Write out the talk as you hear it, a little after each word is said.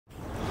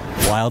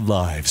Wild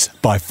Lives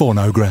by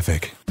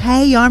Faunographic.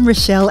 Hey, I'm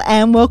Rochelle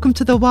and welcome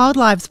to the Wild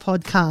Lives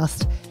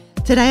podcast.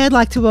 Today I'd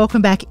like to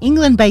welcome back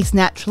England-based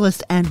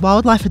naturalist and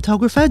wildlife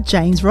photographer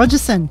James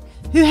Rogerson,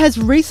 who has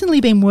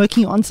recently been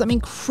working on some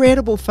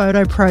incredible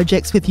photo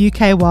projects with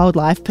UK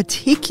wildlife,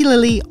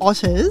 particularly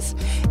otters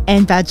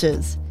and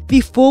badgers.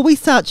 Before we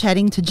start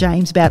chatting to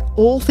James about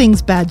all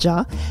things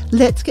badger,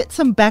 let's get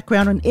some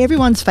background on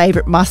everyone's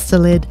favourite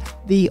mustelid,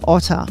 the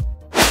otter.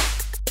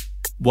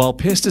 While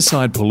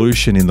pesticide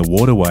pollution in the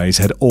waterways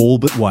had all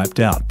but wiped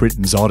out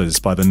Britain's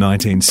otters by the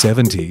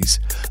 1970s,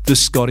 the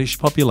Scottish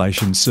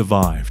population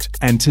survived,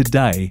 and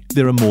today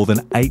there are more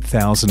than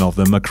 8,000 of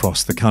them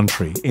across the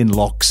country, in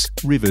lochs,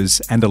 rivers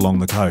and along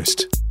the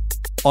coast.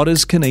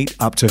 Otters can eat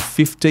up to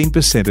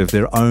 15% of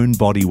their own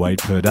body weight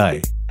per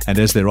day, and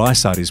as their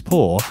eyesight is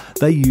poor,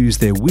 they use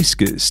their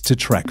whiskers to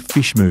track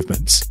fish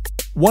movements.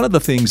 One of the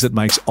things that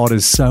makes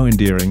otters so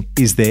endearing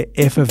is their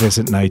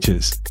effervescent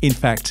natures. In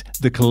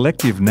fact, the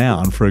collective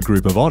noun for a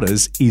group of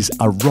otters is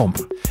a romp,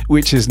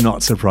 which is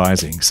not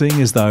surprising,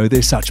 seeing as though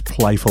they're such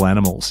playful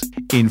animals.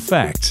 In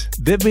fact,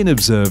 they've been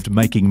observed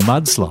making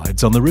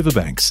mudslides on the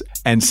riverbanks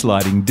and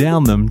sliding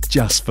down them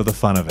just for the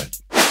fun of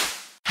it.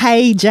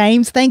 Hey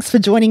James, thanks for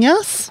joining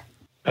us.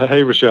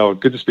 Hey Rochelle,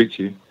 good to speak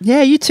to you.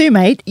 Yeah, you too,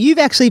 mate. You've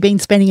actually been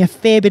spending a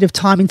fair bit of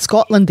time in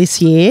Scotland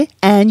this year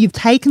and you've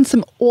taken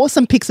some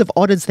awesome pics of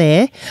otters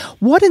there.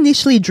 What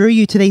initially drew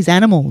you to these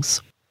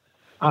animals?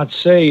 I'd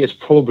say it's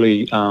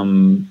probably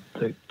the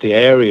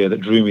area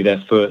that drew me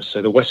there first.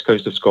 So the west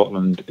coast of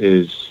Scotland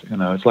is,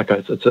 it's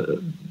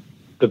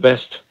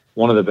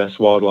one of the best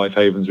wildlife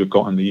havens we've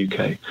got in the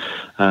UK,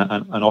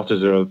 and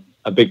otters are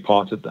a big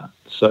part of that.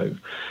 So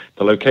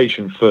the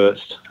location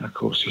first, of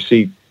course, you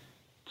see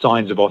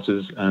signs of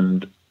otters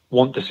and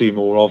want to see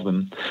more of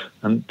them,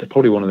 and they're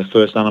probably one of the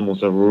first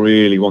animals I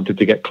really wanted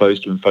to get close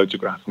to and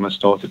photograph when I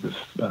started with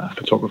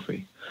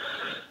photography.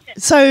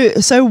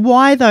 So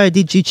why though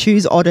did you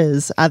choose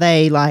otters? Are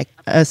they like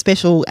a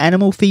special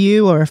animal for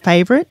you or a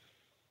favourite?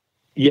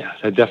 Yeah,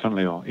 they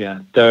definitely are. Yeah,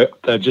 they're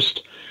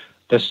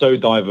so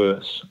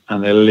diverse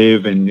and they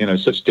live in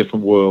such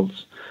different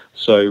worlds.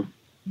 So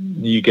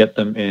you get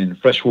them in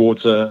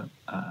freshwater,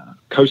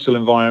 coastal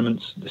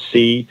environments, the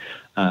sea.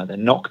 They're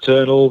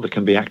nocturnal, they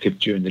can be active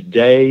during the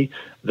day,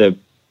 they're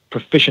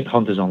proficient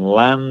hunters on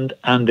land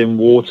and in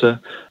water.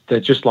 They're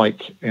just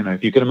like,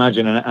 if you can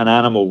imagine an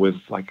animal with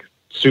like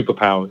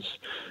superpowers,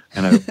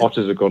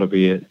 otters have got to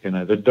be it.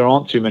 There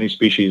aren't too many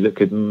species that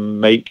could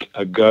make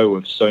a go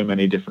of so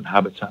many different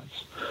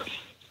habitats.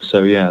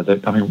 So yeah,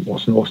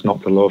 what's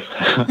not to love?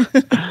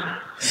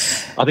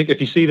 I think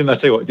if you see them, I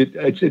tell you what,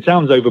 it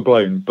sounds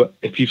overblown, but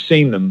if you've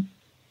seen them,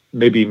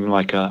 maybe even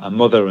like a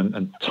mother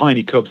and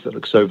tiny cubs that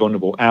look so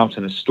vulnerable out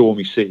in a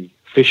stormy sea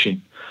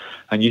fishing,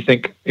 and you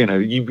think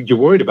you're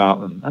worried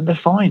about them, and they're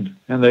fine,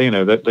 and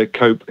they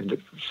cope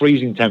in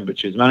freezing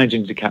temperatures,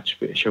 managing to catch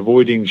fish,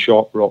 avoiding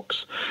sharp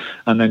rocks,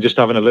 and then just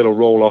having a little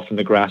roll off in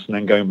the grass and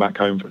then going back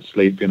home for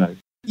sleep.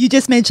 You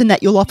just mentioned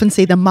that you'll often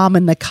see the mum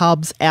and the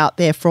cubs out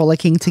there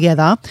frolicking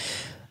together.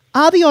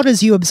 Are the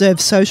otters you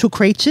observe social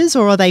creatures,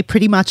 or are they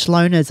pretty much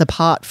loners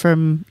apart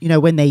from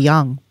when they're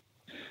young?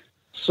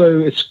 So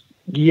it's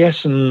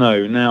yes and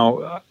no.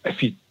 Now,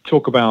 if you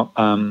talk about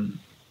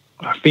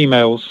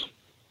females,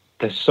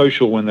 they're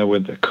social when they're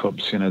with their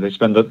cubs. They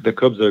spend the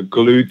cubs are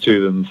glued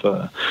to them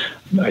for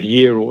a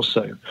year or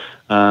so,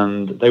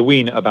 and they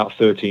wean at about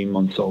 13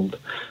 months old.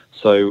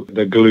 So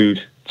they're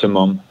glued to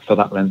mum for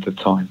that length of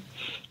time.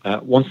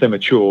 Once they're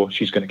mature,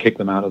 she's going to kick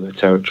them out of their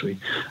territory.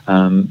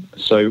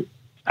 So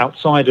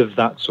outside of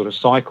that sort of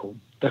cycle,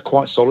 they're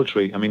quite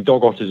solitary. I mean,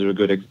 dog otters are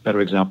a better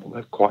example.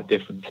 They're quite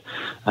different.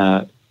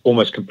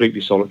 Almost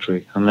completely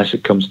solitary unless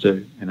it comes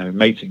to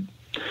mating.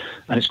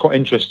 And it's quite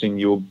interesting,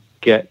 you'll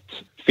get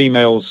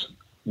females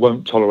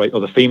won't tolerate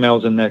other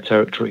females in their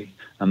territory,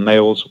 and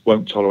males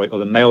won't tolerate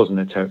other males in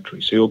their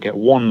territory. So you'll get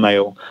one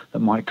male that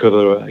might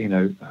cover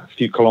a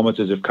few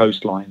kilometers of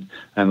coastline,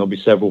 and there'll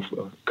be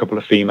a couple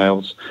of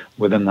females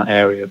within that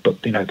area,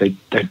 but they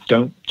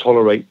don't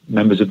tolerate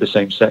members of the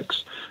same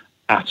sex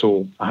at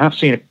all. I have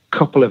seen a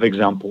couple of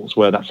examples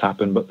where that's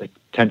happened, but they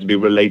tend to be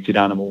related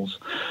animals.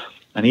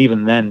 And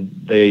even then,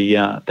 they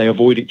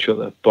avoid each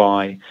other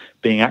by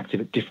being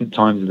active at different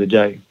times of the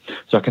day.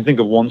 So I can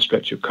think of one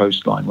stretch of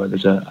coastline where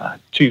there's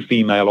two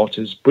female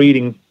otters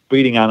breeding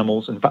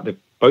animals. In fact, they've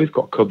both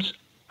got cubs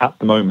at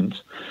the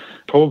moment,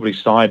 probably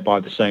side by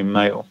the same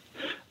male.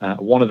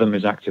 One of them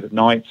is active at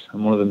night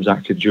and one of them is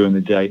active during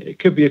the day. It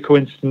could be a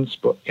coincidence,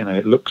 but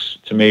it looks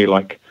to me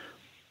like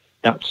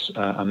that's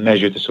a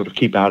measure to sort of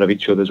keep out of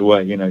each other's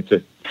way,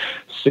 to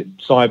sit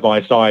side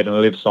by side and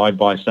live side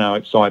by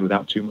side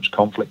without too much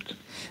conflict.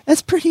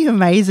 That's pretty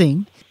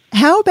amazing.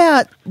 How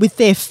about with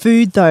their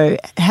food, though?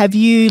 Have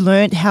you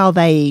learned how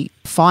they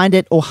find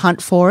it or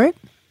hunt for it?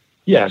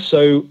 Yeah,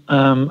 so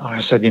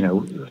I said,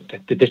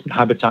 the different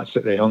habitats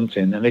that they hunt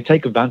in, and they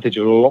take advantage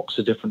of lots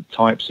of different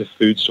types of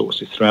food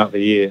sources throughout the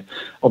year.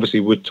 Obviously,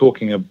 we're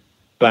talking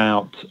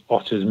about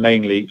otters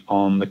mainly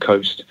on the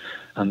coast,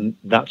 and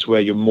that's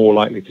where you're more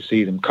likely to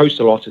see them.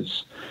 Coastal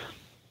otters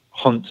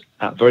hunt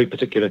at very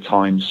particular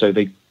times. So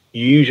they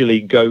usually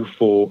go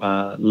for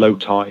low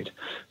tide.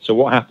 So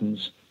what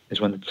happens is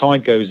when the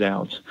tide goes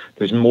out,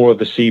 there's more of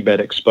the seabed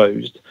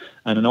exposed,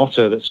 and an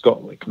otter that's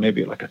got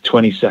maybe a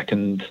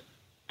 20-second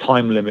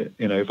time limit,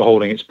 for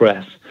holding its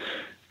breath,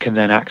 can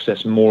then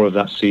access more of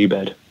that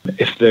seabed.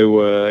 If they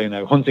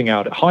were, hunting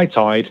out at high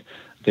tide,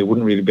 they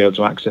wouldn't really be able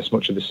to access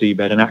much of the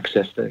seabed and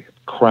access the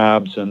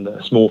crabs and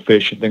the small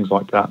fish and things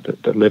like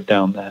that live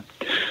down there.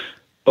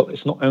 But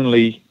it's not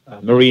only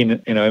a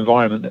marine,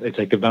 environment that they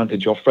take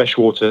advantage of.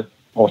 Freshwater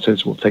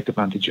otters will take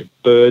advantage of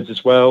birds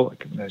as well.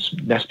 There's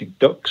nesting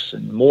ducks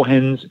and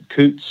moorhens and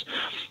coots,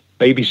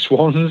 baby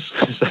swans.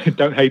 So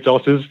don't hate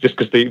otters just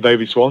because they eat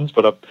baby swans,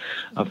 but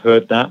I've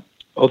heard that.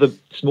 Other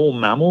small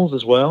mammals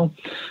as well.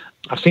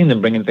 I've seen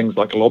them bringing things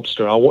like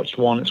lobster. I watched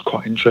one that's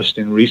quite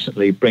interesting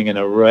recently, bringing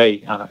a ray,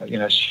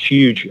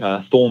 huge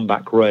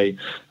thornback ray.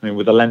 I mean,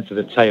 with the length of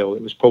the tail,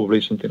 it was probably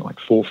something like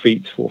 4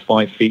 or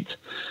 5 feet.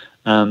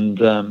 And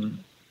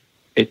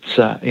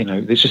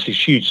there's just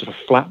these huge sort of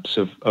flaps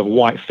of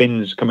white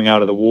fins coming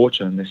out of the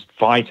water, and this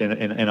fight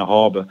in a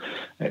harbour.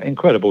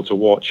 Incredible to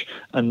watch.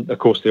 And, of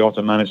course, the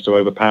otter managed to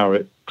overpower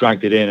it,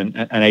 dragged it in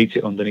and ate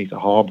it underneath the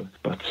harbour.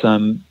 But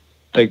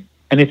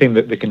anything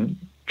that they can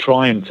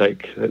try and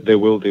take, they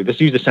will do. They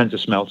use the sense of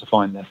smell to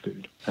find their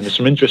food. And there's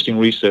some interesting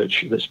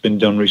research that's been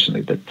done recently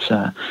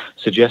that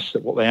suggests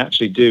that what they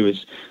actually do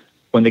is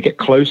when they get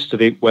close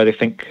to where they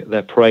think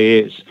their prey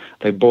is,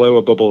 they blow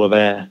a bubble of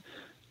air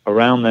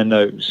around their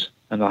nose,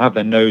 and they'll have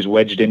their nose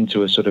wedged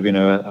into a sort of,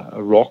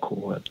 a rock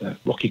or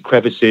rocky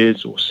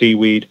crevices or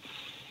seaweed,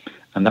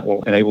 and that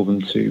will enable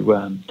them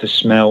to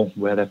smell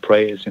where their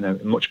prey is,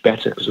 much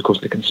better, because, of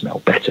course, they can smell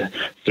better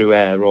through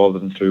air rather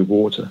than through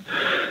water.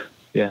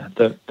 Yeah,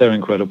 they're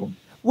incredible.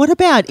 What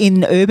about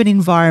in urban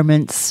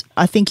environments?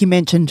 I think you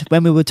mentioned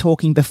when we were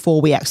talking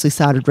before we actually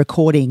started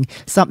recording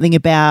something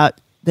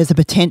about there's a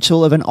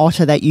potential of an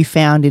otter that you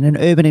found in an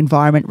urban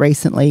environment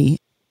recently.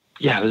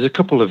 Yeah, there's a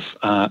couple of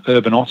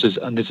urban otters,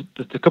 and there's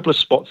a couple of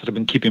spots that I've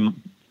been keeping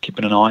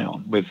an eye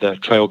on with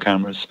trail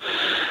cameras.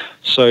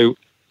 So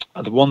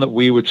the one that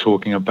we were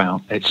talking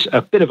about, it's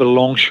a bit of a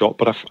long shot,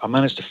 but I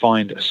managed to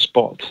find a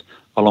spot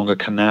along a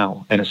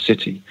canal in a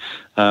city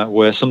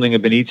where something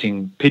had been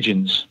eating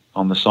pigeons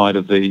on the side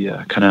of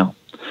the canal.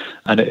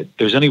 And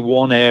there's only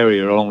one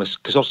area along this,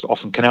 because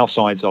often canal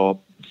sides are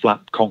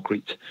flat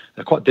concrete.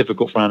 They're quite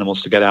difficult for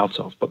animals to get out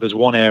of, but there's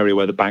one area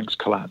where the bank's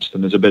collapsed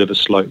and there's a bit of a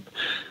slope.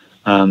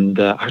 And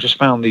I just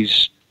found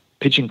these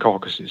pigeon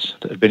carcasses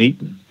that had been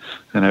eaten.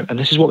 And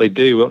this is what they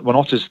do. When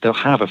otters, they'll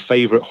have a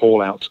favourite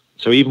haul out.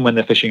 So even when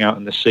they're fishing out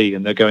in the sea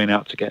and they're going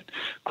out to get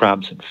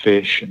crabs and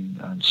fish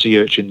and sea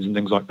urchins and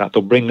things like that,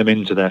 they'll bring them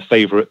into their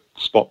favourite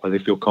spot where they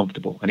feel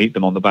comfortable and eat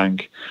them on the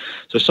bank.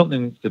 So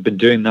something they've been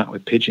doing that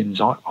with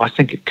pigeons. I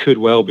think it could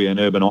well be an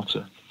urban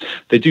otter.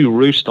 They do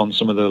roost on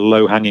some of the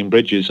low-hanging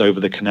bridges over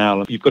the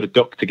canal. You've got a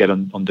duck to get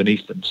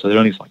underneath them, so they're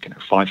only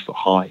 5 foot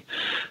high.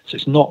 So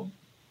it's not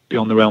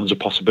beyond the realms of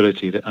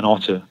possibility that an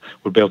otter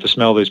would be able to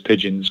smell those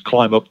pigeons,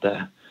 climb up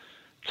there,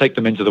 take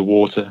them into the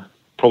water,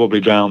 probably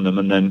drown them,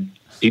 and then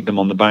eat them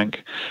on the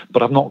bank.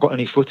 But I've not got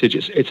any footage.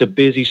 It's a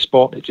busy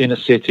spot. It's in a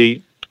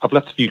city. I've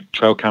left a few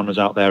trail cameras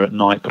out there at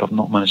night, but I've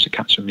not managed to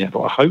catch them yet.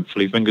 But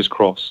hopefully, fingers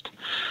crossed,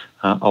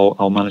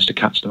 I'll manage to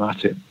catch them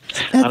at it.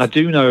 And I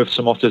do know of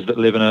some otters that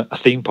live in a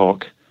theme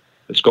park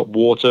that's got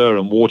water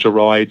and water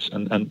rides,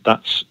 and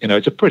that's,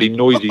 it's a pretty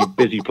noisy,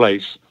 busy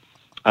place.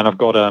 And I've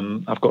got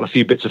a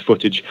few bits of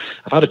footage.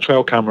 I've had a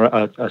trail camera,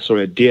 a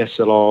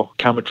DSLR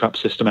camera trap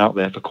system out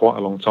there for quite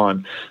a long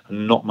time,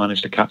 and not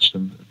managed to catch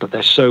them. But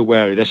they're so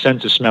wary. Their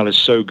sense of smell is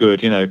so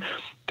good.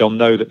 They'll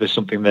know that there's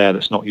something there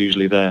that's not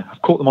usually there.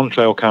 I've caught them on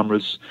trail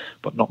cameras,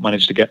 but not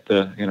managed to get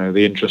the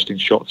interesting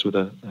shots with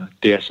a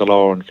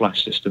DSLR and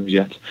flash systems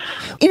yet.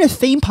 In a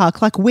theme park,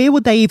 where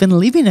would they even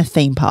live in a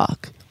theme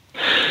park?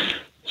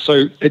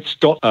 So it's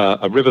got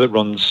a river that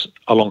runs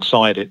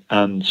alongside it,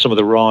 and some of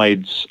the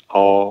rides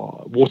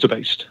are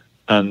water-based,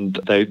 and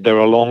they're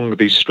along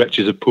these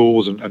stretches of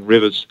pools and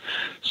rivers.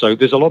 So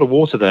there's a lot of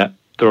water there.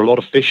 There are a lot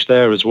of fish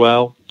there as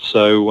well.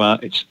 So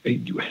it's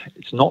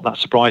not that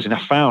surprising. I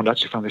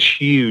actually found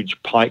this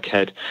huge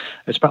pikehead.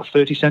 It's about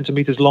 30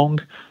 centimetres long,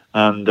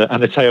 and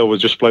the tail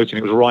was just floating.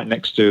 It was right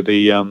next to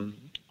the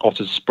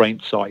otter's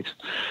spraint site.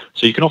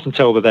 So you can often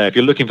tell they're there. If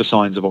you're looking for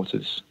signs of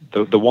otters,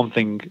 the one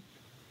thing,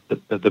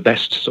 the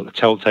best sort of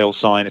telltale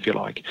sign, if you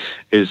like,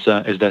 is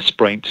their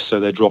spraint, so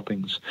their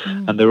droppings.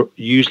 And they're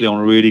usually on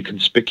really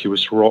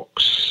conspicuous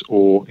rocks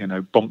or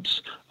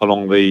bumps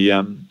along the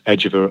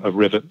edge of a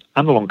river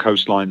and along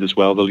coastlines as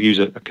well. They'll use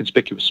a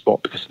conspicuous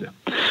spot because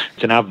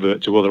it's an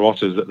advert to other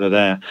otters that they're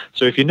there.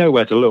 So if you know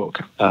where to look,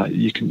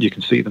 you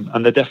can see them,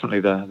 and they're definitely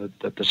there.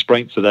 The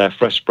spraints are there,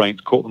 fresh spraints.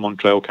 Caught them on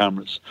trail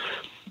cameras.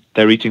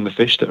 They're eating the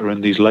fish that are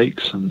in these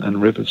lakes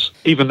and rivers,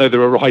 even though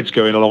there are rides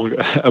going along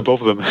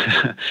above them.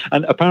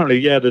 And apparently,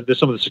 there's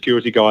some of the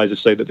security guys that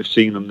say that they've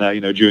seen them there,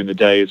 during the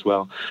day as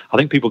well. I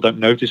think people don't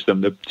notice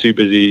them. They're too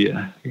busy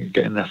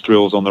getting their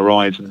thrills on the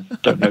rides and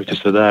don't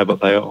notice they're there,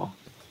 but they are.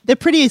 they're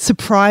pretty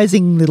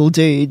surprising little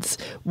dudes.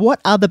 What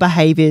other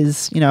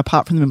behaviours,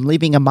 apart from them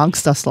living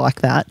amongst us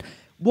like that,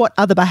 what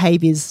other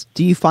behaviours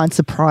do you find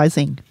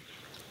surprising?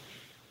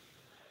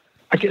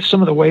 I guess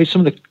some of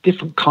the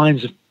different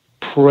kinds of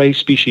prey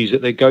species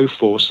that they go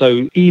for.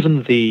 So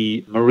even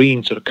the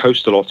marine sort of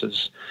coastal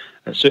otters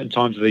at certain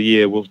times of the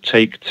year will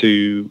take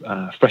to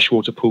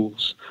freshwater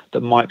pools that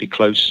might be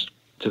close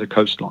to the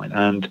coastline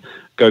and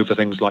go for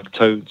things like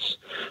toads.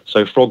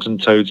 So frogs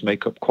and toads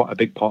make up quite a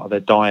big part of their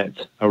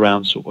diet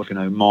around sort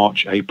of,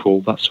 March,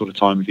 April, that sort of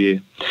time of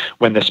year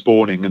when they're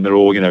spawning, and they're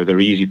all, they're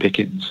easy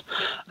pickings.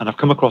 And I've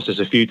come across this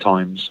a few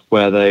times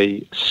where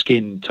they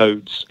skin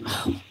toads.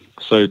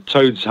 So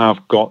toads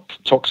have got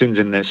toxins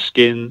in their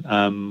skin.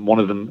 One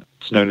of them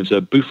is known as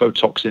a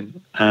bufotoxin,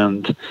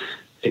 and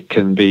it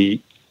can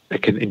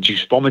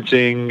induce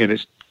vomiting, and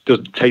it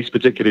doesn't taste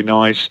particularly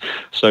nice.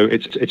 So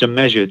it's a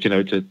measure,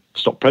 to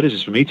stop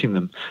predators from eating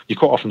them. You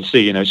quite often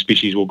see,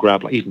 species will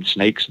grab, like even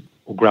snakes,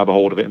 will grab a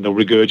hold of it and they'll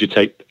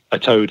regurgitate a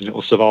toad and it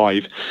will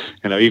survive,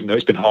 even though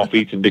it's been half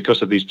eaten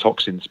because of these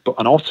toxins. But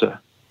an otter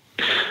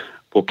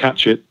will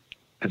catch it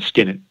and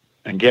skin it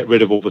and get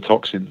rid of all the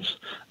toxins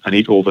and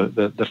eat all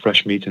the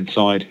fresh meat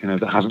inside,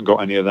 that hasn't got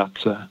any of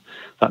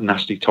that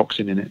nasty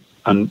toxin in it.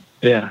 And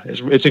yeah,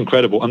 it's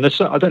incredible. And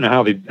I don't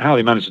know how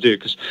they manage to do it,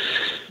 because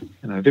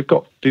they've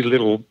got these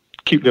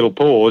cute little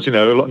paws,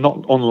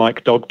 not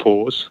unlike dog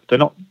paws. They're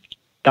not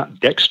that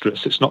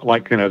dexterous. It's not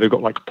like they've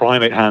got like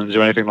primate hands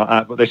or anything like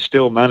that, but they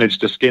still manage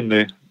to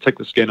take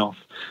the skin off,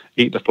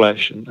 eat the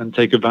flesh, and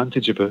take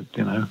advantage of it.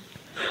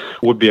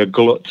 Would be a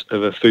glut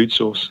of a food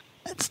source.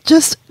 It's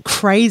just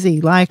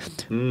crazy. Like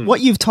what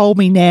you've told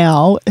me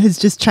now has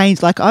just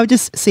changed. Like I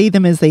just see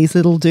them as these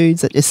little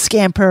dudes that just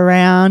scamper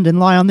around and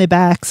lie on their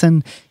backs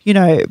and,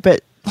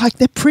 but like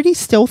they're pretty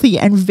stealthy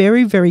and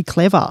very, very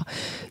clever.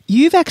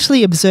 You've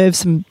actually observed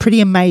some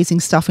pretty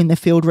amazing stuff in the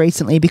field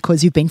recently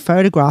because you've been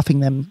photographing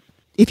them.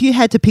 If you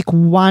had to pick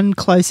one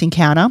close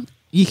encounter,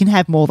 you can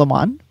have more than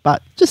one,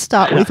 but just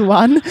start with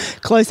one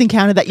close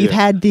encounter that you've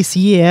had this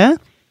year.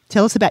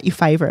 Tell us about your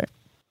favourite.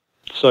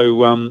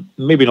 So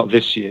maybe not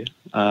this year.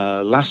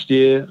 Last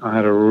year, I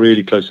had a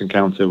really close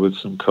encounter with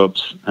some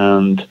cubs,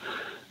 and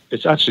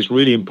it's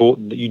really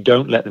important that you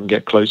don't let them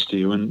get close to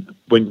you. And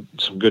when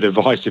some good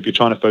advice, if you're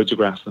trying to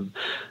photograph them,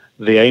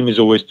 the aim is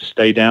always to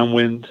stay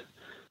downwind,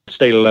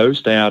 stay low,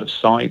 stay out of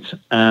sight,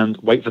 and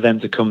wait for them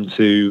to come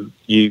to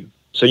you.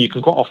 So you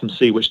can quite often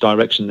see which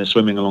direction they're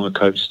swimming along a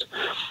coast.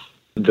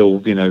 They'll,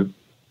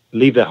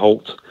 leave their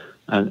halt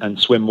and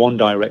swim one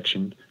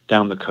direction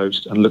down the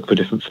coast and look for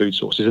different food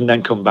sources, and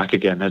then come back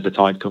again as the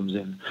tide comes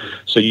in.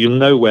 So you'll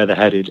know where they're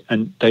headed,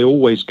 and they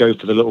always go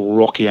for the little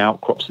rocky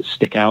outcrops that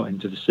stick out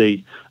into the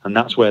sea, and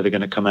that's where they're going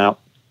to come out,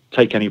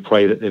 take any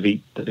prey that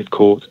they've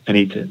caught and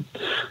eat it.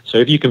 So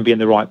if you can be in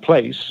the right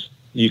place,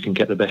 you can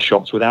get the best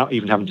shots without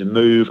even having to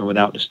move and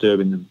without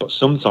disturbing them. But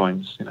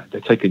sometimes, they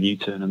take a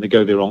U-turn and they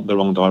go the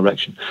wrong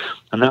direction,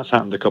 and that's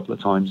happened a couple of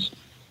times.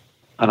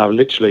 And I've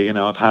literally,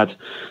 I've had,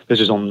 this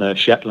is on the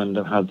Shetland,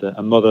 I've had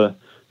a mother,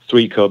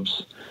 3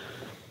 cubs.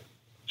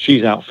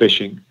 She's out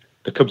fishing.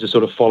 The cubs are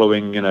sort of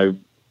following,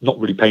 not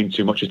really paying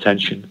too much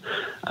attention.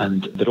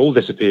 And they'd all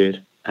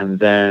disappeared. And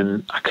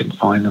then I couldn't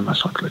find them. I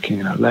started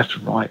looking, left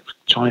and right,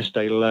 trying to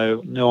stay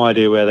low, no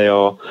idea where they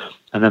are.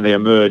 And then they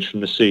emerge from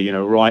the sea,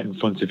 right in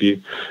front of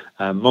you.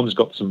 Mum's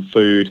got some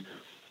food,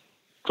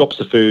 drops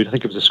the food. I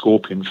think it was a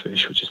scorpion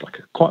fish, which is like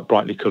a quite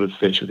brightly coloured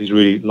fish with these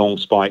really long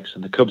spikes.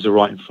 And the cubs are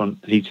right in front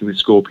eating the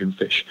scorpion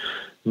fish.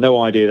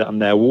 No idea that I'm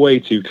there, way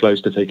too close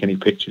to take any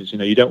pictures.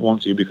 You don't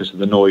want to because of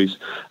the noise.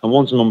 And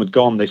once Mum had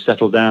gone, they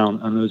settled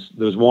down, and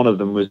there was one of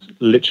them was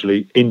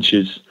literally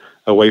inches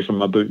away from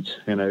my boot,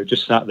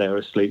 just sat there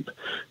asleep,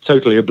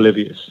 totally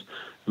oblivious.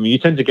 I mean, you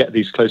tend to get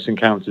these close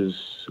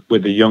encounters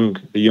with the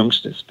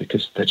youngsters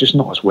because they're just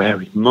not as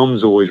wary.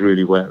 Mum's always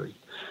really wary.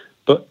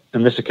 But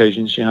on this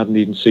occasion, she hadn't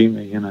even seen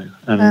me,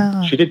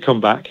 and she did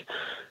come back,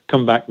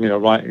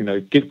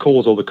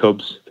 calls all the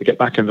cubs to get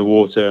back in the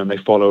water, and they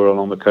follow her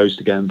along the coast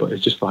again. But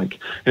it's just like,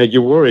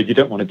 you're worried. You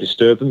don't want to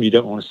disturb them. You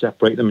don't want to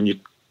separate them, and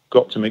you've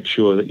got to make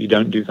sure that you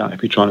don't do that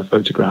if you're trying to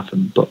photograph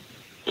them. But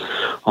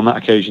on that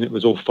occasion, it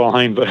was all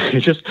fine. But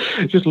just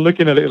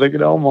looking at it, like,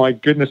 oh my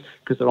goodness,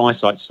 because their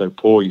eyesight's so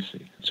poor, you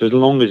see. So as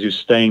long as you're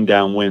staying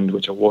downwind,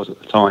 which I was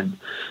at the time,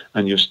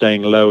 and you're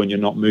staying low and you're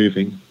not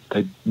moving,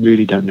 they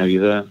really don't know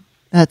you're there.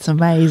 That's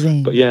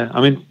amazing. But yeah,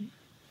 I mean,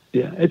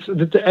 yeah,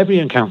 every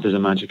encounter is a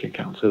magic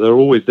encounter.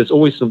 There's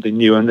always something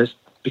new, and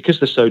because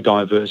they're so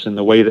diverse in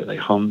the way that they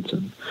hunt,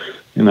 and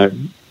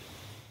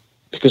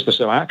because they're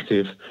so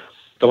active,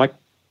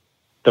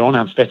 they're on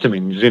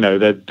amphetamines.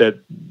 They're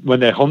when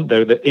they hunt,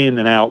 they're in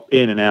and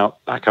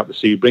out, back up the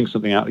sea, bring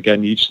something out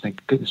again. You just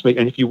think, goodness me!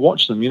 And if you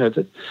watch them,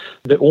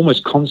 they're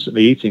almost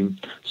constantly eating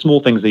small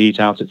things they eat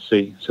out at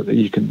sea, so that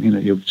you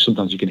can,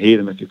 sometimes you can hear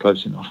them if you're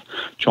close enough,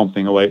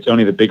 chomping away. It's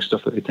only the big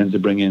stuff that they tend to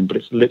bring in, but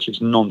it's literally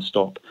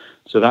non-stop.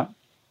 So that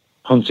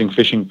hunting,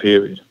 fishing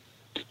period,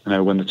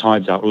 when the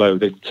tide's out low,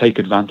 they take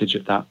advantage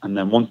of that, and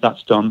then once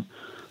that's done,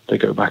 they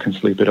go back and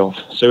sleep it off.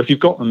 So if you've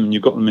got them and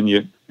you've got them in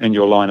in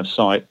your line of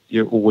sight,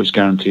 you're always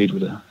guaranteed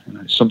with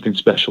something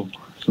special.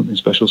 Something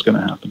special is going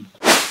to happen.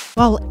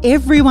 While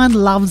everyone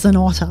loves an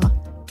otter,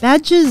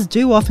 badgers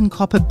do often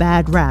cop a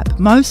bad rap,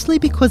 mostly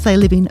because they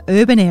live in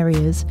urban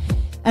areas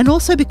and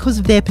also because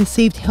of their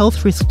perceived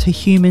health risk to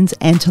humans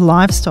and to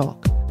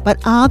livestock.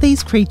 But are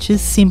these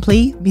creatures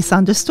simply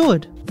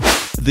misunderstood?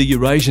 The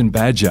Eurasian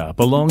badger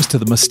belongs to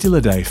the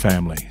Mustelidae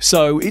family,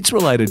 so it's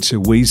related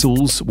to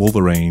weasels,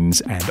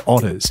 wolverines and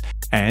otters,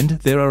 and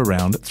there are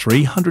around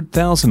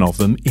 300,000 of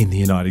them in the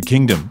United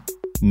Kingdom.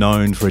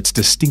 Known for its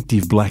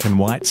distinctive black and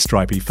white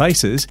stripy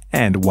faces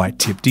and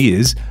white-tipped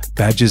ears,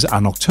 badgers are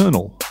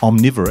nocturnal,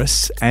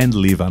 omnivorous and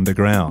live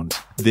underground.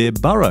 Their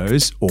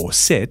burrows, or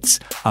setts,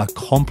 are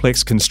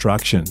complex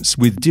constructions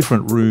with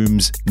different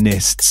rooms,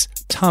 nests,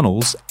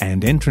 tunnels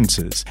and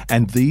entrances,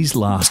 and these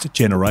last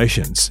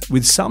generations,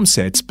 with some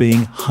setts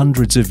being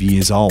hundreds of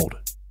years old.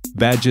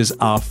 Badgers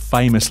are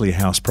famously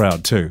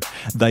house-proud too.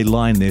 They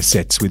line their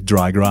setts with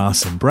dry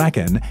grass and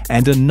bracken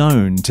and are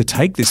known to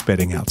take this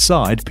bedding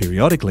outside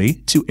periodically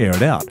to air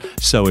it out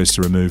so as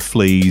to remove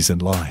fleas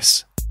and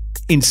lice.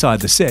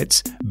 Inside the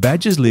setts,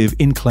 badgers live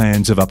in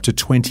clans of up to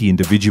 20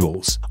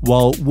 individuals.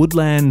 While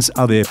woodlands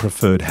are their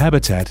preferred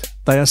habitat,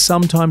 they are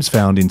sometimes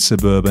found in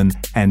suburban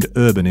and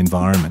urban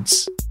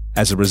environments.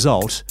 As a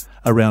result,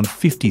 around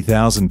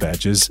 50,000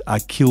 badgers are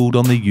killed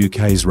on the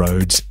UK's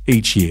roads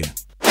each year.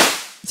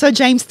 So,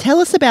 James, tell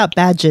us about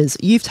badgers.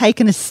 You've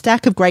taken a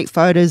stack of great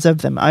photos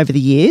of them over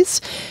the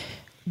years.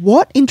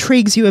 What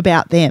intrigues you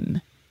about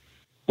them?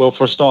 Well,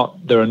 for a start,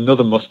 they're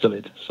another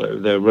mustelid. So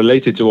they're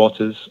related to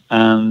otters,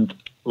 and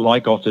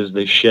like otters,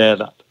 they share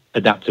that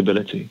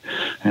adaptability.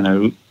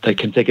 They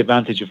can take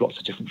advantage of lots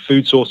of different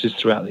food sources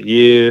throughout the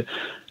year,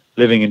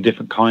 living in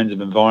different kinds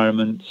of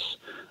environments.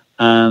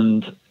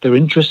 And they're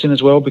interesting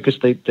as well because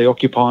they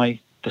occupy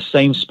the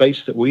same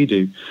space that we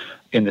do.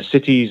 In the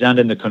cities and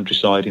in the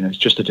countryside, it's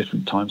just a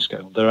different time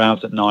scale. They're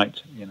out at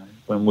night,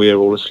 when we're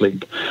all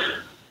asleep.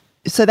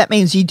 So that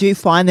means you do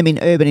find them in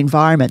urban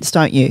environments,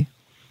 don't you?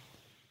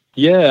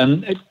 Yeah,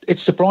 and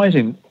it's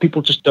surprising.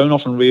 People just don't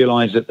often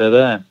realise that they're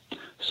there.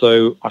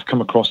 So I've come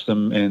across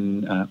them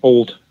in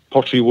old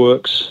pottery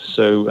works.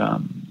 So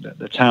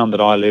the town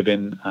that I live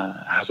in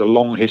has a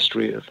long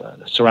history of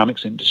the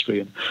ceramics industry,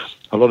 and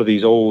a lot of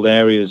these old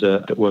areas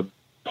that were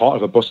part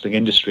of a bustling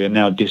industry are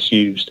now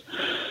disused.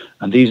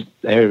 And these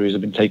areas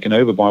have been taken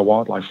over by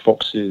wildlife,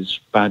 foxes,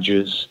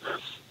 badgers,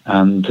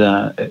 and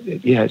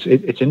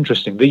it's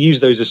interesting. They use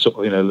those as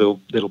sort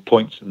of little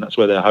points, and that's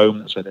where their home,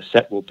 that's where their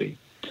set will be.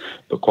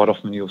 But quite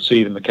often you'll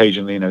see them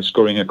occasionally,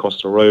 scurrying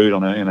across the road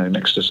on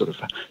next to sort of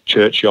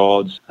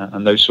churchyards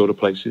and those sort of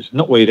places.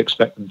 Not where you'd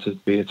expect them to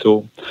be at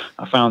all.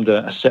 I found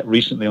a set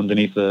recently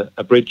underneath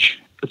a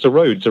bridge. It's a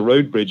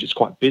road bridge. It's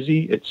quite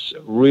busy. It's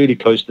really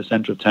close to the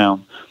centre of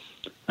town.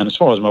 And as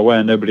far as I'm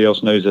aware, nobody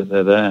else knows that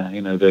they're there.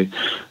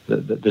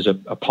 There's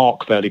a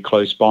park fairly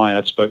close by.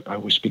 I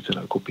always speak to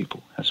local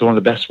people. That's one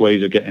of the best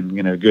ways of getting,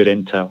 good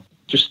intel.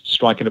 Just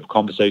striking up a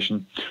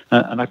conversation.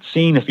 And I'd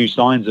seen a few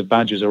signs of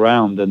badgers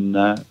around, and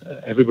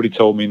everybody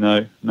told me,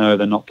 no,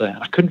 they're not there.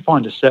 I couldn't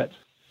find a set.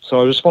 So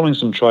I was following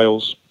some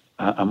trails,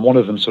 and one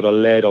of them sort of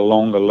led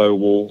along a low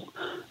wall,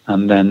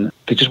 and then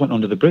they just went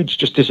under the bridge,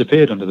 just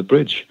disappeared under the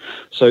bridge.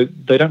 So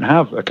they don't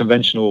have a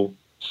conventional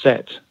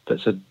set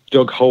that's a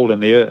dug hole in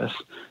the earth.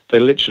 They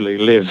literally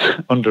live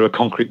under a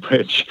concrete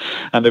bridge,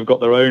 and they've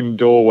got their own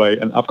doorway.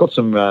 And I've got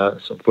some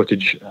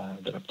footage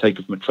that I've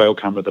taken from a trail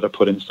camera that I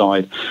put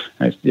inside.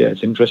 And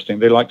it's interesting.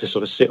 They like to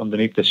sort of sit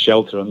underneath this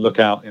shelter and look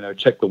out,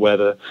 check the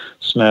weather,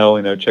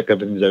 smell, check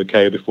everything's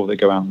okay before they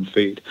go out and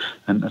feed.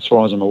 And as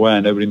far as I'm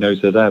aware, nobody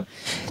knows they're there.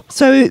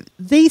 So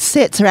these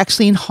sets are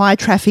actually in high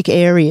traffic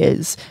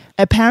areas.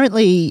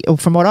 Apparently, or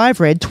from what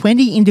I've read,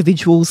 20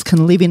 individuals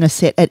can live in a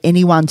set at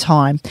any one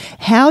time.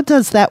 How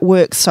does that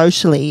work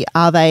socially?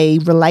 Are they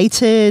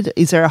related?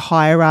 Is there a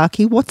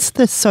hierarchy? What's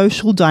the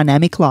social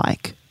dynamic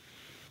like?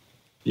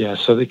 Yeah,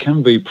 so they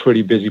can be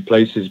pretty busy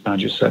places,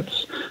 badger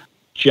sets.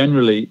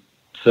 Generally,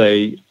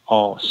 they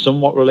are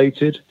somewhat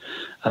related,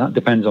 and that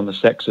depends on the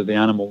sex of the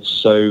animals.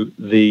 So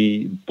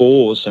the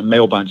boars, and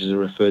male badgers are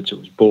referred to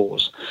as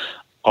boars,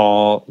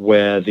 are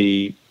where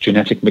the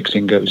genetic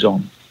mixing goes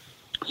on.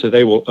 So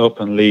they will up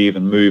and leave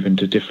and move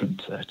into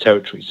different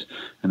territories.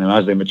 And then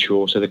as they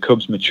mature, so the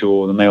cubs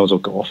mature, the males will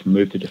go off and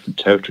move to different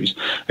territories.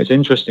 It's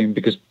interesting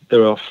because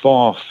there are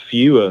far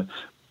fewer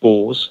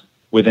boars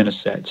within a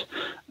set.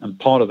 And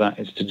part of that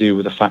is to do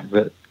with the fact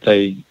that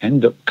they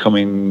end up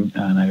coming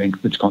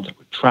into contact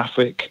with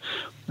traffic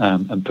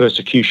and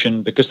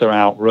persecution because they're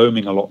out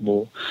roaming a lot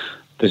more.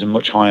 There's a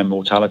much higher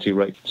mortality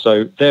rate.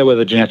 So there where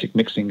the genetic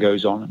mixing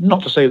goes on.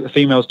 Not to say that the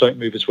females don't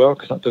move as well,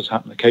 because that does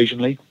happen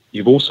occasionally.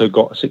 You've also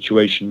got a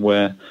situation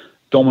where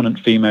dominant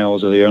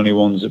females are the only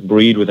ones that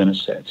breed within a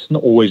set. It's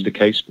not always the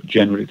case, but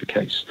generally the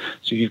case.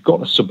 So you've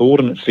got a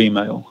subordinate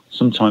female.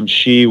 Sometimes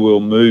she will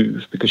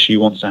move because she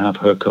wants to have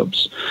her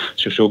cubs.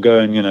 So she'll go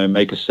and,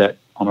 make a set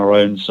on her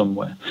own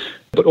somewhere.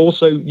 But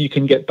also you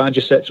can get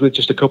badger sets with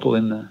just a couple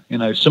in there. You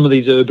know, some of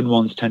these urban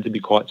ones tend to be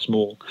quite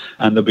small,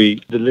 and there'll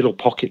be the little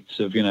pockets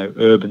of, you know,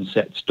 urban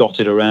sets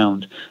dotted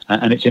around.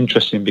 And it's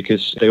interesting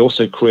because they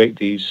also create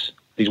these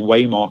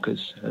way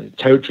markers,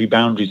 territory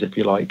boundaries, if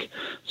you like.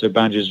 So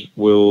badgers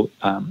will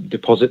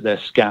deposit their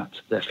scat,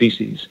 their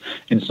feces,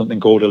 in something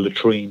called a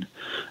latrine.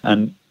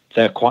 And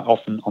they're quite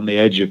often on the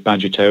edge of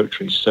badger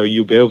territories. So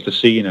you'll be able to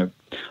see, you know,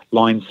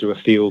 lines through a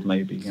field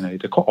maybe. You know,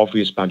 they're quite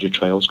obvious badger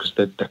trails because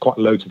they're quite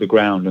low to the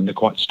ground and they're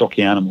quite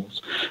stocky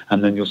animals.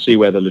 And then you'll see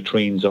where the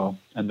latrines are,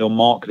 and they'll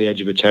mark the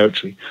edge of a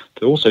territory.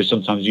 They also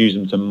sometimes use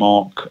them to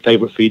mark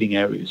favourite feeding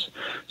areas.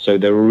 So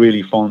they're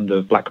really fond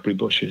of blackberry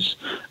bushes.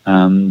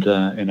 And,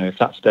 you know, if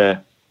that's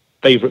their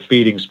favourite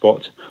feeding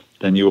spot,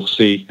 then you'll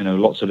see, you know,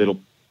 lots of little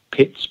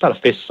pits, about a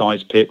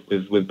fist-sized pit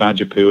with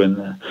badger poo in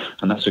there.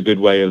 And that's a good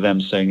way of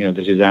them saying, you know,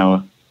 this is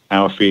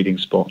our feeding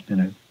spot, you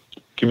know,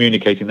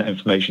 communicating that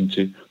information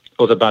to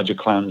other badger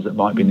clans that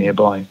might be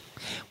nearby.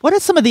 What are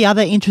some of the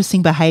other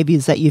interesting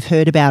behaviours that you've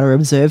heard about or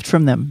observed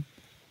from them?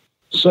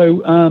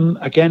 So,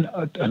 again,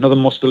 another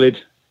mustelid.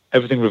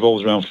 Everything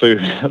revolves around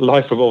food.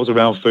 Life revolves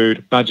around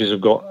food. Badgers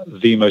have got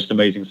the most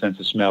amazing sense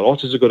of smell.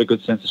 Otters have got a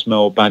good sense of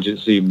smell.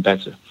 Badgers even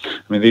better.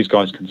 I mean, these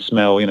guys can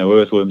smell, you know,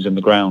 earthworms in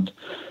the ground,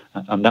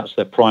 and that's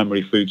their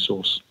primary food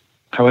source.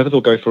 However,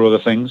 they'll go for other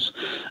things.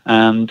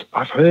 And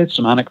I've heard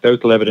some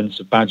anecdotal evidence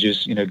of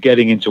badgers, you know,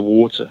 getting into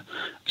water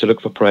to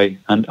look for prey.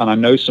 And I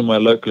know somewhere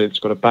locally it's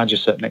got a badger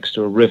set next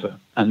to a river.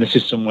 And this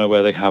is somewhere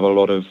where they have a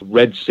lot of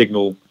red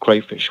signal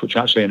crayfish, which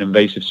are actually an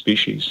invasive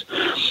species.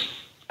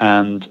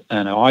 And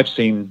I've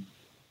seen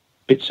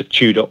bits of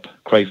chewed up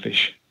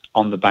crayfish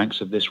on the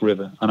banks of this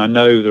river. And I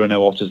know there are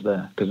no otters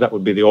there, because that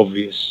would be the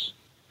obvious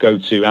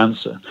go-to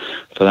answer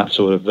for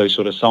those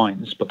sort of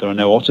signs, but there are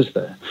no otters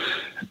there.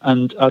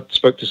 And I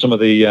spoke to some of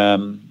the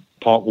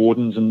park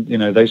wardens, and, you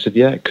know, they said,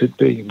 yeah, it could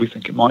be. We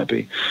think it might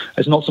be.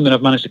 It's not something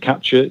I've managed to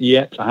capture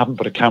yet. I haven't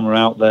put a camera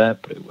out there,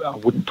 but I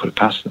wouldn't put it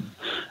past them.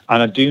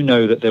 And I do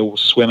know that they will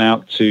swim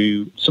out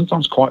to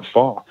sometimes quite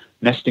far,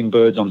 nesting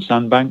birds on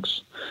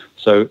sandbanks.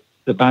 So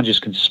the badgers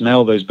can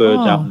smell those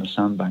birds out on the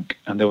sandbank,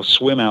 and they'll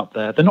swim out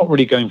there. They're not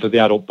really going for the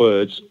adult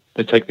birds.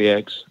 They take the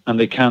eggs, and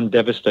they can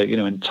devastate, you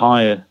know,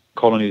 entire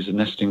colonies of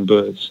nesting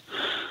birds.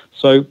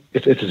 So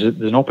if there's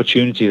an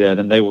opportunity there,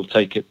 then they will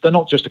take it. They're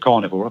not just a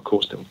carnivore, of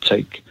course. They'll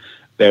take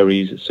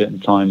berries at certain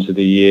times of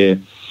the year,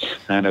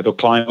 and they'll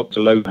climb up to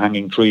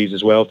low-hanging trees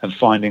as well, and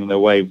finding their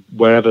way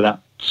wherever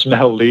that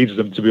smell leads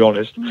them, to be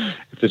honest.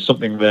 If there's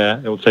something there,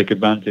 they'll take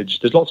advantage.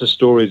 There's lots of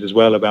stories as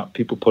well about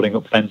people putting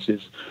up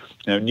fences.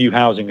 You know, new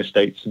housing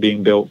estates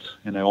being built,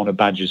 you know, on a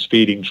badger's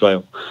feeding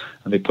trail,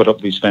 and they put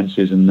up these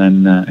fences, and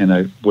then, you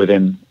know,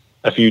 within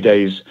a few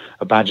days,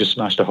 a badger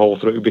smashed a hole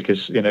through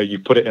because, you know, you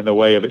put it in the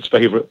way of its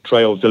favourite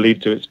trail to lead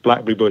to its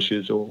blackberry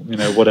bushes or, you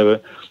know, whatever.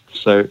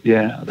 So,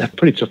 yeah, they're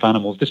pretty tough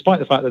animals, despite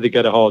the fact that they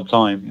get a hard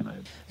time, you know.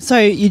 So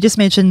you just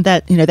mentioned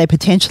that, you know, they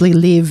potentially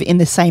live in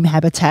the same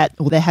habitat,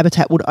 or their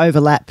habitat would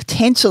overlap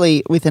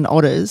potentially with an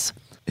otter's.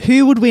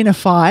 Who would win a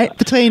fight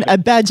between a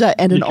badger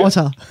and an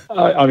otter?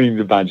 I mean,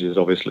 the badgers,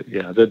 obviously,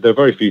 yeah. There are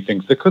very few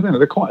things. They're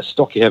quite a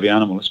stocky, heavy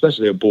animal,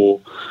 especially a boar.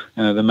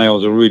 You know, the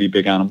males are really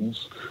big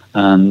animals.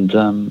 And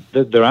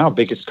they're our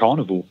biggest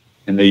carnivore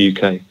in the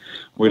UK.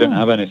 We don't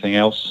have anything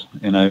else,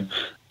 you know.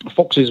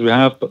 Foxes we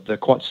have, but they're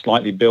quite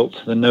slightly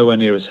built. They're nowhere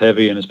near as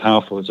heavy and as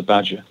powerful as a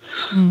badger.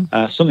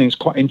 Something that's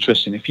quite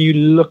interesting, if you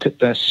look at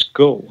their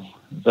skull,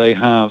 they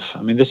have,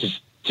 I mean, this is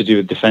to do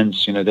with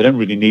defense, you know, they don't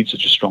really need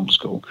such a strong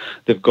skull.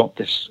 They've got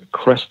this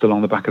crest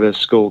along the back of their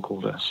skull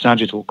called a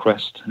sagittal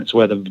crest, and it's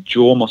where the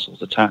jaw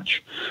muscles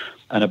attach.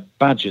 And a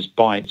badger's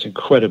bite's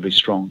incredibly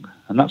strong,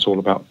 and that's all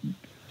about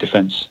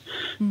defense,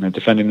 you know,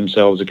 defending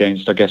themselves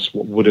against, I guess,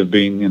 what would have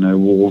been, you know,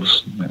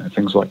 wolves, you know,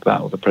 things like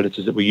that, or the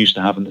predators that we used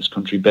to have in this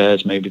country,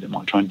 bears maybe, that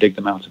might try and dig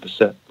them out of a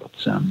set. But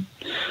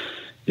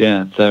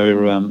yeah,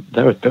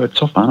 they're a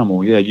tough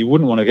animal. Yeah, you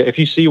wouldn't want to get, if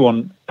you see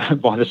one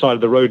by the side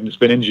of the road and it's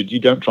been injured, you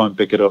don't try and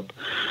pick it up.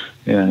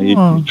 Yeah, you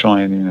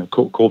try and, you know,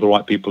 call the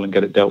right people and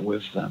get it dealt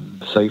with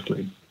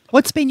safely.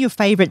 What's been your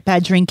favourite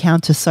badger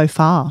encounter so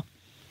far?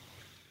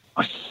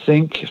 I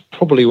think it's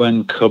probably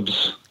when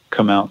cubs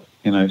come out.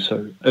 You know,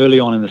 so early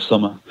on in the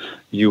summer,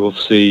 you will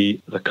see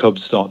the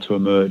cubs start to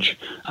emerge,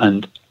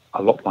 and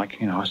a lot like,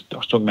 you know, I was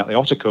talking about the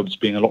otter cubs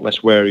being a lot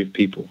less wary of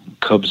people.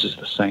 Cubs is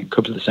the same.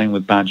 Cubs are the same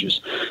with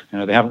badgers. You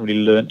know, they haven't really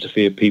learnt to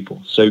fear people,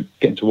 so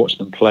getting to watch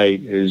them play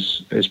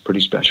is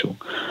pretty special.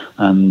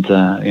 And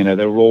you know,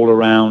 they're all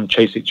around,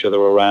 chase each other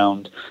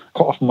around.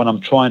 Quite often, when I'm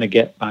trying to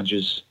get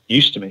badgers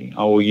used to me,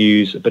 I will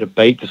use a bit of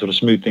bait to sort of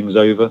smooth things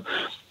over.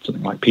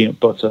 Something like peanut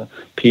butter,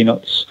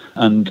 peanuts,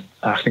 and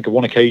I think on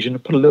one occasion I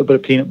put a little bit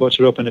of peanut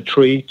butter up in a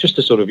tree just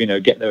to sort of, you know,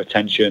 get their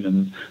attention,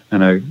 and, you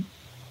know,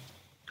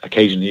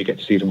 occasionally you get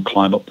to see them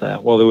climb up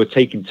there. Well, they were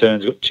taking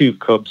turns. We've got two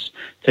cubs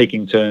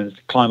taking turns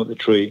to climb up the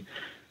tree,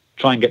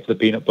 try and get to the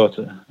peanut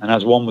butter, and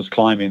as one was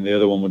climbing, the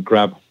other one would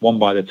grab one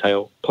by the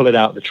tail, pull it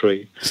out of the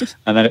tree,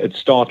 and then it'd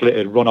startle it,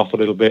 it'd run off a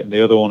little bit, and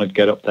the other one would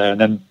get up there, and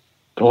then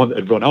the one that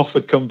had run off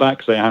would come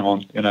back, say, hang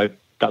on, you know,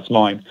 that's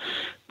mine.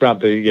 grab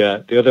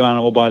the other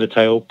animal by the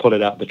tail, pull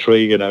it out the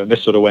tree, and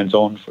this sort of went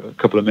on for a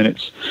couple of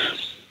minutes.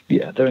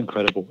 Yeah, they're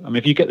incredible. I mean,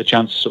 if you get the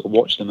chance to sort of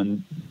watch them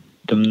and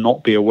them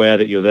not be aware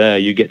that you're there,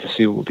 you get to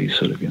see all these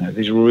sort of,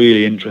 these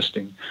really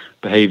interesting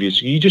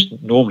behaviors. You just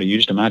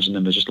imagine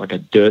them as just like a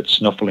dirt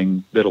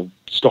snuffling little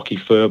stocky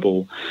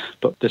furball,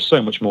 but there's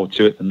so much more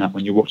to it than that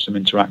when you watch them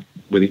interact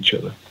with each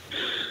other.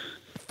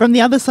 From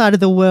the other side of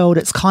the world,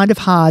 it's kind of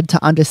hard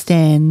to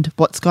understand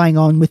what's going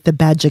on with the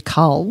badger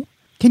cull.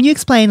 Can you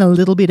explain a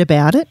little bit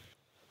about it?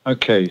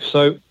 Okay,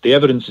 so the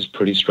evidence is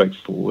pretty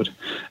straightforward.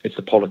 It's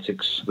the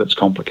politics that's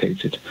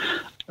complicated.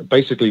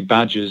 Basically,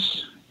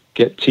 badgers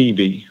get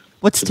TB.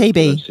 What's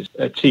TB?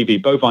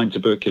 TB, bovine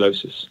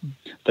tuberculosis.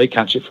 They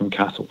catch it from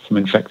cattle, from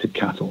infected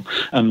cattle.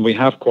 And we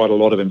have quite a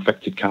lot of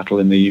infected cattle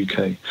in the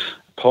UK.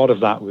 Part of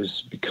that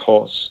was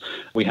because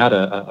we had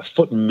a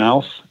foot and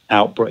mouth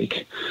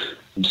outbreak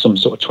some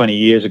sort of 20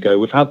 years ago.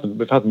 We've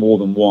had more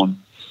than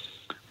one.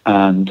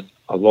 And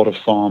a lot of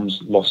farms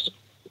lost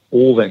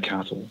all their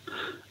cattle.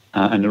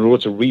 And in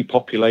order to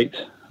repopulate,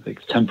 they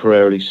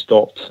temporarily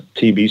stopped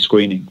TB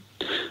screening.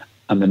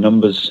 And the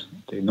number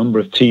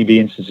of TB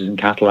instances in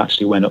cattle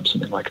actually went up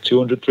something like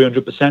 200,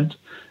 300%.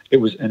 It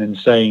was an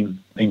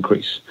insane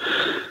increase.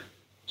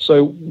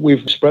 So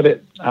we've spread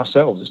it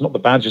ourselves. It's not the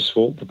badgers'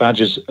 fault. The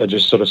badgers are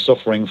just sort of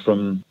suffering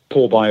from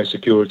poor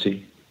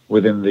biosecurity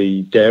within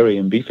the dairy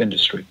and beef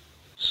industry.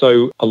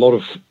 So a lot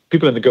of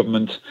people in the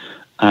government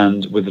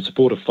and with the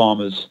support of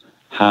farmers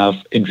have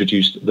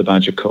introduced the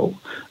badger cull.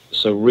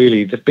 So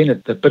really, they've been a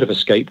bit of a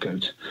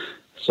scapegoat.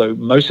 So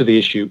most of the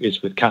issue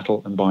is with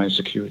cattle and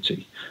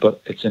biosecurity,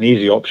 but it's an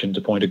easy option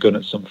to point a gun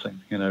at something,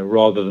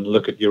 rather than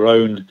look at your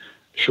own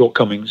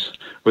shortcomings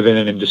within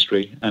an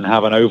industry and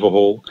have an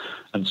overhaul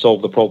and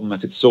solve the problem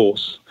at its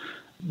source.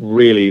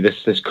 Really,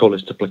 this cull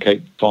is to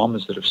placate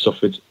farmers that have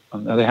suffered,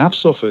 and they have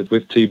suffered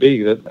with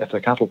TB, that if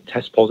their cattle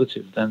test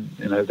positive, then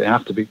they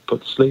have to be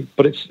put to sleep.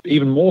 But it's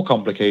even more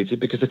complicated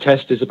because the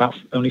test is about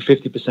only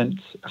 50%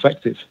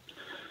 effective.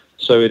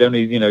 So it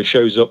only,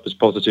 shows up as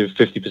positive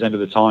 50% of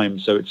the time.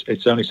 So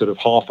it's only sort of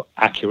half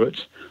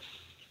accurate.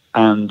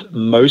 And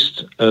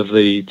most of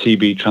the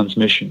TB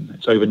transmission,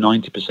 it's over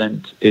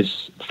 90%,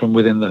 is from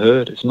within the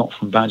herd. It's not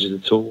from badgers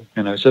at all.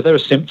 So they're a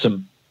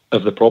symptom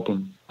of the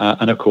problem.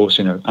 And of course,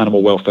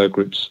 animal welfare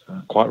groups,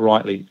 quite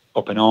rightly,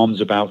 up in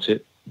arms about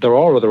it. There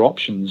are other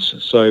options.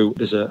 So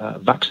there's a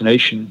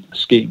vaccination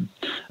scheme.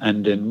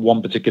 And in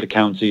one particular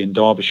county in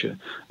Derbyshire,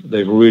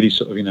 they've really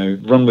sort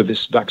of, run with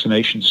this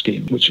vaccination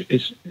scheme, which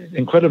is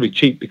incredibly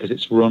cheap because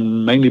it's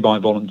run mainly by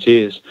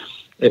volunteers.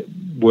 It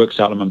works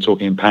out, and I'm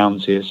talking in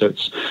pounds here, so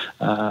it's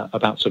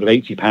about sort of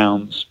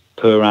 £80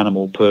 per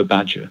animal, per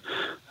badger,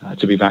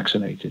 to be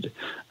vaccinated.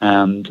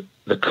 And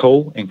the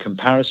cull, in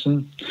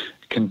comparison,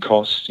 can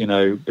cost,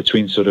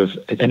 between sort of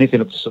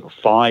anything up to sort of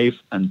 £5,000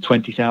 and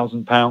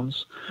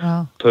 £20,000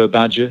 wow. per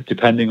badger,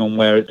 depending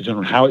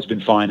on how it's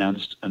been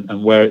financed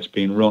and where it's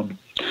been run.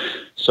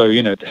 So,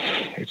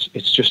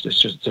 it's just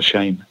a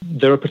shame.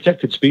 They're a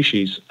protected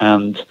species,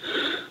 and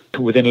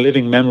within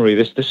living memory,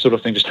 this sort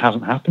of thing just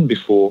hasn't happened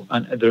before.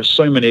 And there are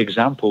so many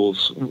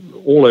examples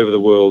all over the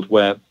world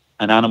where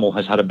an animal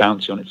has had a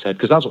bounty on its head,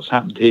 because that's what's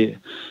happened here.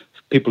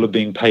 People are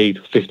being paid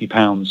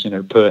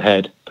 £50, per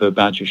head, per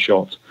badger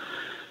shot.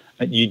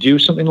 You do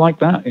something like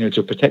that, to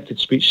a protected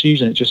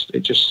species, and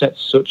it just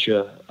sets such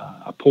a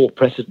poor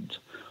precedent,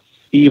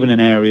 even in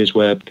areas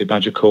where the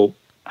badger cull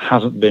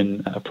hasn't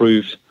been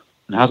approved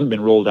and hasn't been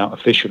rolled out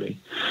officially.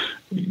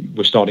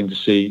 We're starting to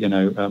see,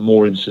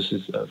 more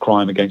instances of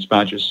crime against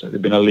badgers. So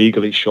they've been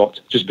illegally shot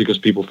just because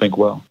people think,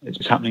 well,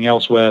 it's happening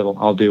elsewhere, well,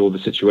 I'll deal with the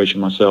situation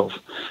myself.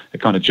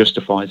 It kind of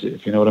justifies it,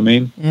 if you know what I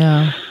mean.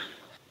 Yeah.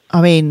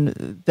 I mean,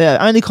 the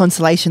only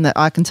consolation that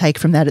I can take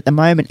from that at the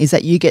moment is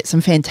that you get some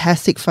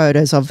fantastic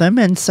photos of them.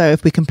 And so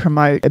if we can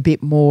promote a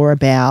bit more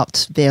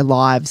about their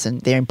lives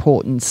and their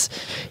importance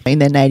in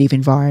their native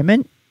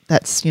environment,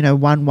 that's,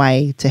 one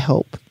way to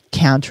help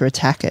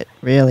counterattack it,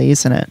 really,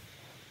 isn't it?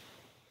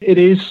 It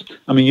is.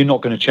 I mean, you're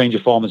not going to change a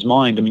farmer's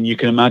mind. I mean, you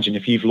can imagine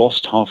if you've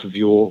lost half of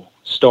your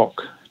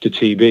stock to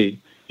TB,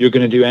 you're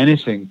going to do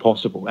anything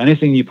possible,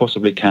 anything you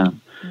possibly can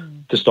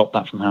to stop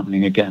that from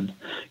happening again.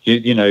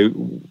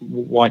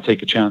 Why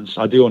take a chance?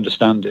 I do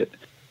understand it.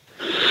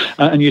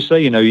 And you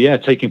say,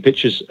 taking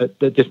pictures at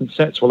different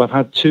sets. Well, I've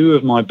had two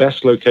of my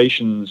best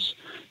locations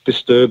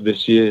disturbed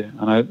this year,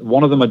 and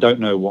one of them I don't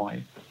know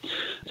why.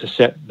 It's a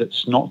set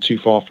that's not too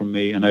far from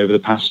me, and over the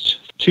past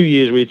 2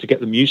 years, really, to get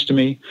them used to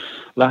me.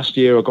 Last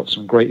year, I got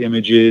some great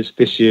images.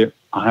 This year,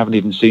 I haven't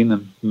even seen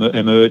them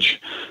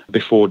emerge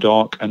before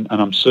dark, and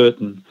I'm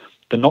certain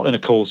they're not in a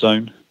cull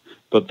zone,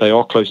 but they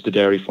are close to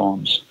dairy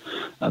farms.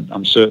 And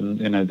I'm certain,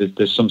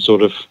 there's some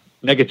sort of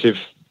negative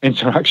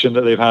interaction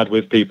that they've had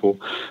with people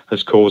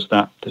has caused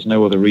that. There's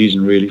no other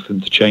reason really for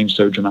them to change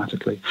so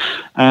dramatically.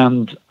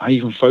 And I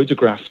even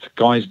photographed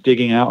guys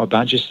digging out a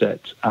badger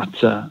set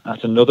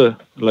at another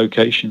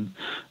location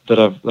that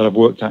I've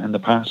worked at in the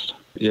past.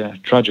 Yeah,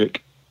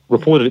 tragic.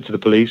 Reported it to the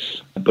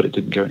police, but it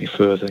didn't go any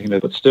further.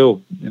 But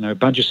still,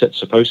 badger set's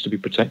supposed to be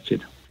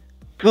protected.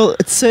 Well,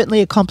 it's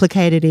certainly a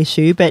complicated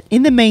issue, but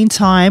in the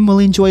meantime, we'll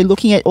enjoy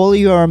looking at all of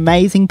your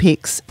amazing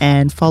pics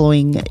and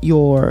following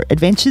your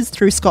adventures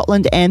through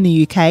Scotland and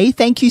the UK.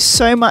 Thank you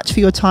so much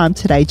for your time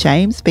today,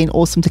 James. It's been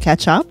awesome to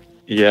catch up.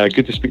 Yeah,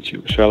 good to speak to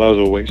you, Michelle, as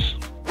always.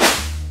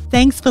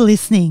 Thanks for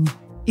listening.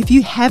 If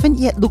you haven't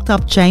yet looked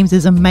up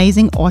James's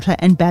amazing otter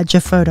and badger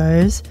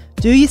photos,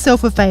 do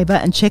yourself a favour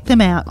and check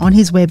them out on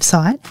his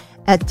website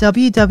at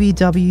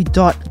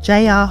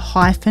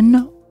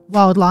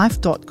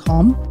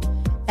www.jr-wildlife.com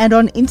and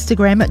on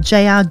Instagram at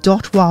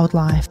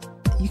jr.wildlife.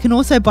 You can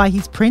also buy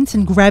his prints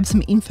and grab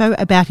some info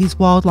about his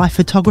wildlife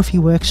photography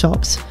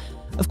workshops.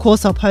 Of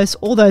course, I'll post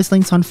all those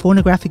links on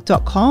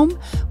faunographic.com,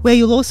 where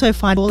you'll also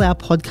find all our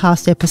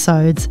podcast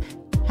episodes.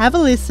 Have a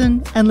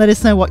listen and let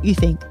us know what you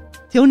think.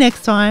 Till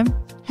next time,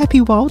 happy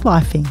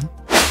wildlifing.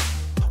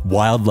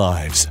 Wild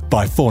Lives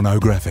by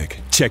Faunographic.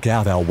 Check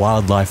out our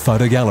wildlife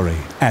photo gallery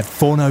at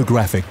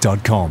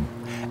faunographic.com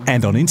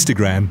and on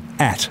Instagram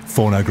at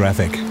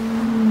Faunographic.